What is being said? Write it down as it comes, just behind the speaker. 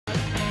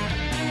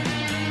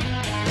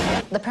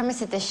The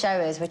premise of this show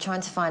is we're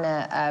trying to find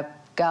a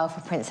girl for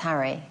Prince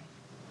Harry.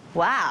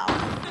 Wow.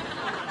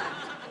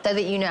 So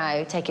that you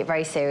know, take it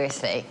very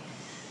seriously.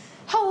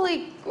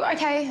 Holy...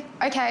 OK.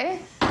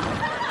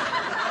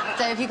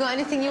 So have you got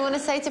anything you want to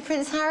say to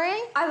Prince Harry?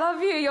 I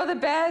love you. You're the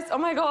best. Oh,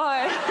 my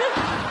God.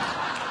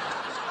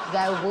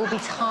 There will be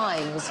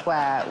times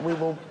where we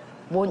will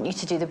want you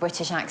to do the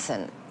British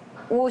accent.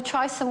 We'll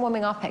try some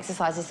warming up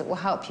exercises that will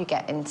help you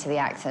get into the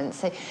accent.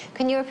 So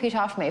can you repeat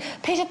after me?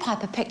 Peter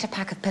Piper picked a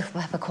pack of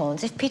pickled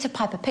peppercorns. If Peter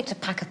Piper picked a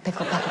pack of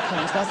pickled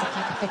peppercorns, where's the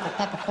pack of pickled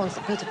peppercorns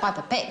that Peter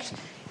Piper picked?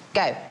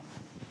 Go.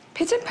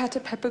 Peter Patter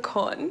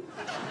Peppercorn.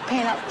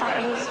 Peanut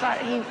butters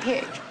that he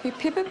picked. You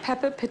pepper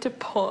pepper pitter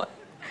pot.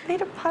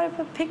 Peter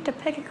Piper picked a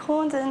peck of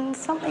corns and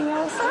something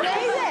else.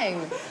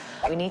 Amazing.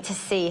 We need to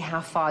see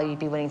how far you'd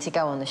be willing to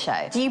go on the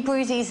show. Do you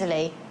bruise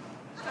easily?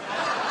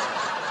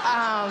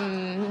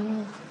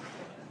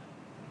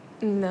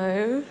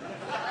 No.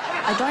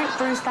 I don't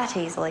bruise that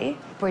easily.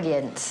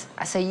 Brilliant.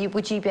 So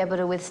would you be able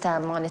to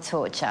withstand minor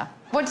torture?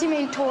 What do you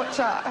mean,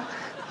 torture?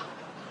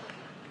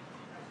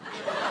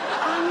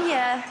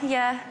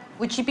 Yeah.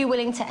 Would you be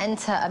willing to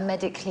enter a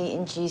medically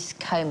induced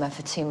coma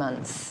for 2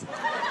 months?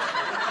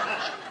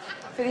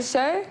 For the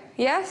show?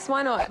 Yes,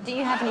 why not? Do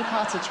you have any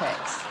party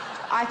tricks?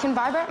 I can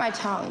vibrate my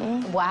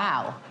tongue.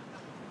 Wow.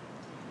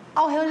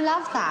 Oh, he'll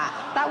love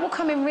that. That will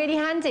come in really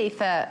handy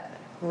for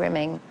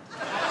rimming.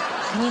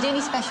 Can you do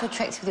any special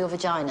tricks with your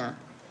vagina?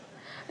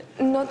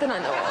 Not that I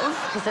know of.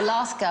 Because the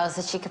last girl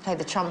said she could play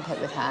the trumpet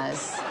with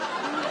hers.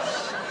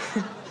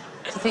 Do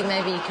you think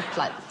maybe you could,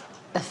 like,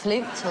 the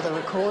flute or the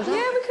recorder?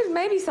 Yeah, we could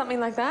maybe something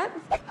like that.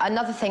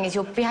 Another thing is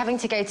you'll be having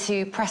to go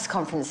to press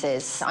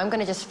conferences. I'm going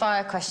to just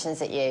fire questions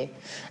at you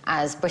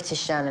as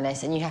British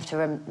journalists, and you have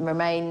to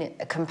remain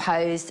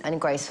composed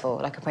and graceful,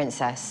 like a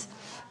princess.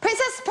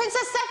 Princess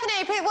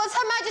Stephanie, what's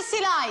Her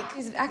Majesty like?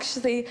 It's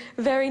actually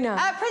very nice.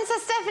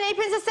 Princess Stephanie,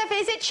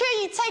 is it true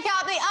you take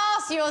out the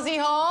arse, you Aussie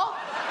whore?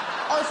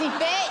 Aussie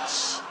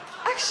bitch.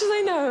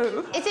 Actually,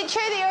 no. Is it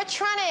true that you're a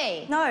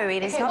tranny? No,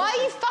 it is not. Why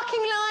are you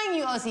fucking lying,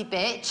 you Aussie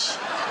bitch?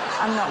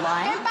 I'm not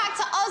lying. Go back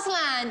to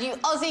Ausland, you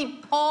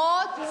Aussie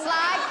whore,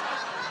 slag.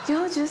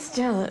 You're just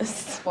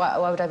jealous. Why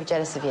would I be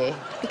jealous of you?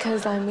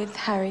 Because I'm with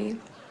Harry.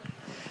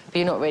 But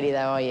you're not really,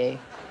 though, are you?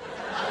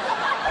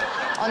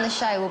 On the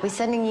show, we'll be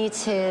sending you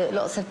to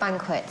lots of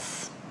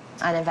banquets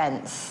and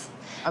events.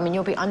 I mean,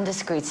 you'll be under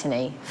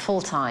scrutiny,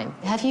 full-time.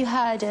 Have you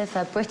heard of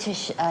a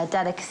British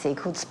delicacy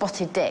called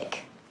spotted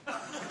dick?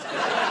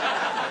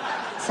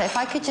 So if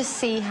I could just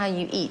see how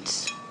you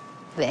eat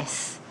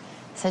this.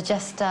 So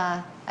just,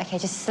 OK,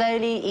 just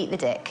slowly eat the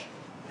dick.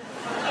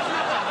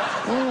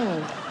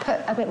 Put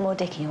a bit more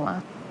dick in your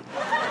mouth.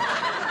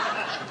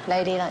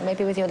 Lady, like,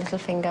 maybe with your little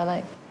finger,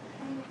 like...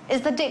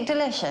 Is the dick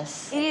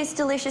delicious? It is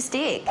delicious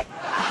dick.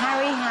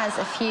 Harry has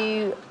a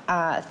few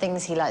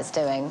things he likes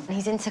doing.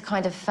 He's into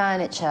kind of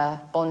furniture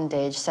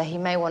bondage, so he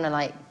may want to,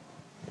 like,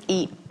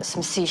 eat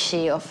some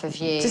sushi off of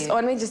you.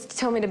 Just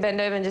tell me to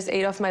bend over and just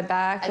eat off my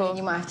back. And then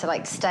you might have to,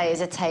 like, stay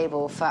as a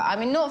table for, I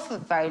mean, not for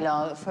very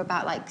long, for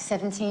about, like,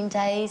 17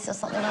 days or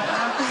something like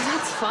that.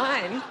 That's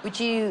fine. Would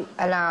you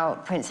allow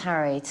Prince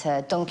Harry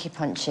to donkey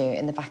punch you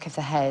in the back of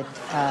the head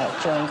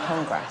during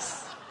Congress?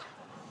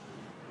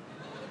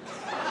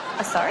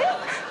 Sorry?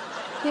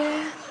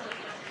 Yeah,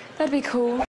 that'd be cool.